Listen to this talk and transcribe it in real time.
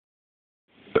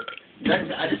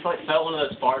I just like felt one of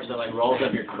those farts that like rolls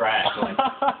up your crack. Like.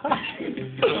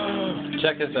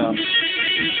 Check this out.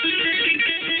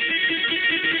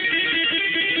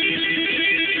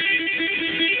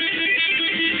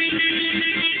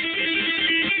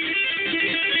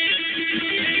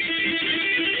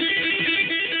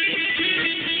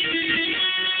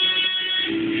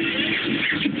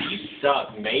 You suck,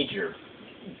 Major.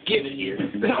 Give it here.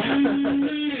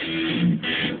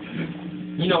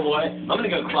 You know what? I'm gonna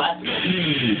go classical.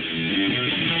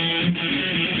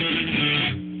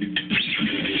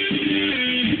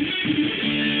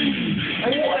 I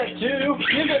want it to.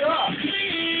 Give it up.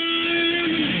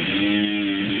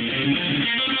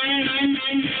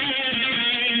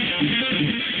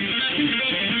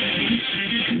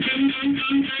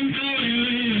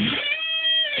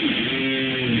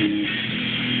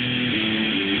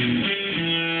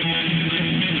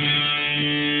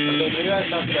 Maybe that's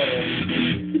not better.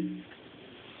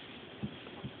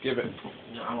 Give it.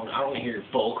 No, I don't want to hear your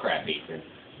bull crap, Ethan.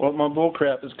 Well, my bull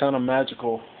crap is kind of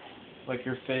magical, like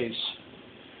your face.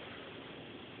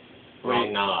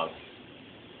 Wrong knob.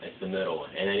 It's the middle one,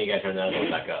 and then you gotta turn the other one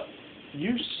back up.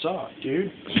 You suck,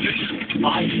 dude.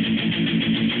 Bye.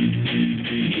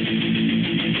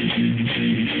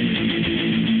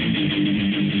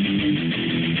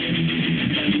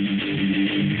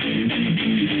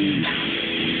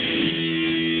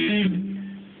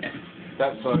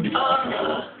 That sucks.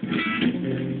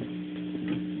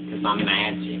 Cause I'm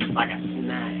magic, like a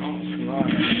snack.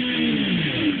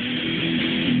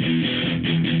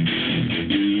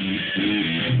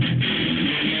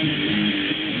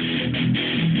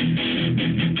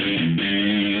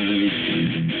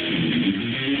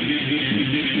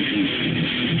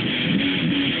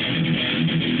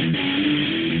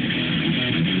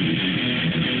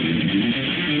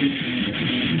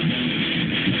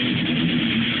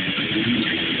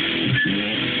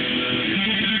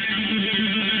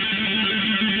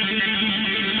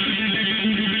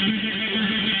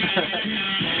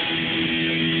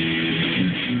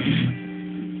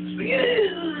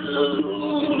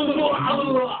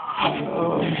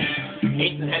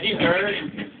 Ethan, have you heard?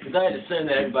 Because I had to assume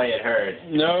that everybody had heard.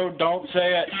 No, don't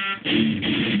say it.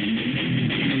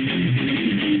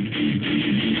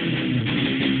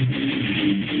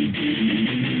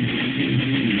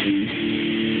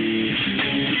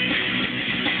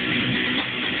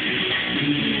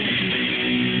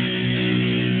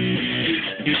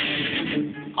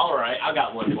 All right, I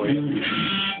got one for you.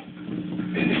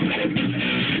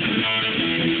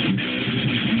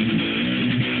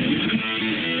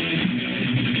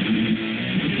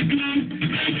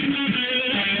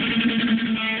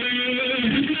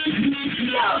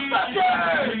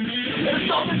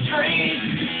 It's on the train,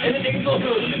 and then they can go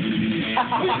through it.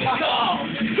 We can go!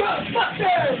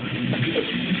 Ghostbusters!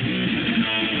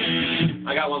 I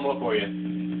got one more for you.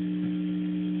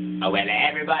 Oh, well,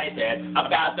 everybody said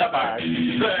about the bird.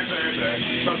 Bird, bird, bird.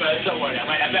 But bird's the word. I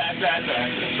want a bird, bird,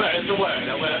 bird. Bird's the word.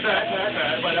 I want a bird, bird,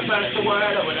 bird. But a bird's the word.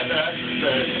 I want a bird,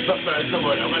 bird. But bird's the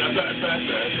word. I want a bird, bird,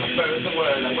 bird. But bird's the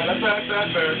word. I want a bird,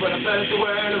 bird, bird. But a bird's the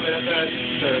word. I want a bird,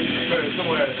 bird. Bird's the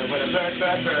word. I want a bird,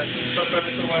 bird, bird. But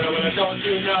bird's the word. I want a don't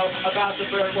you know about the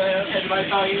bird? Well, everybody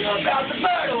talking about the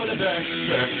bird. I want a bird,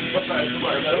 bird. But bird's the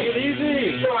word. Take it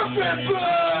easy. Perfect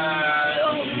bird.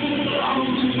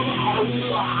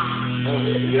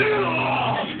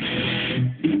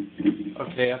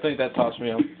 Okay, I think that tossed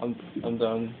me. I'm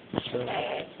done. So,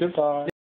 goodbye.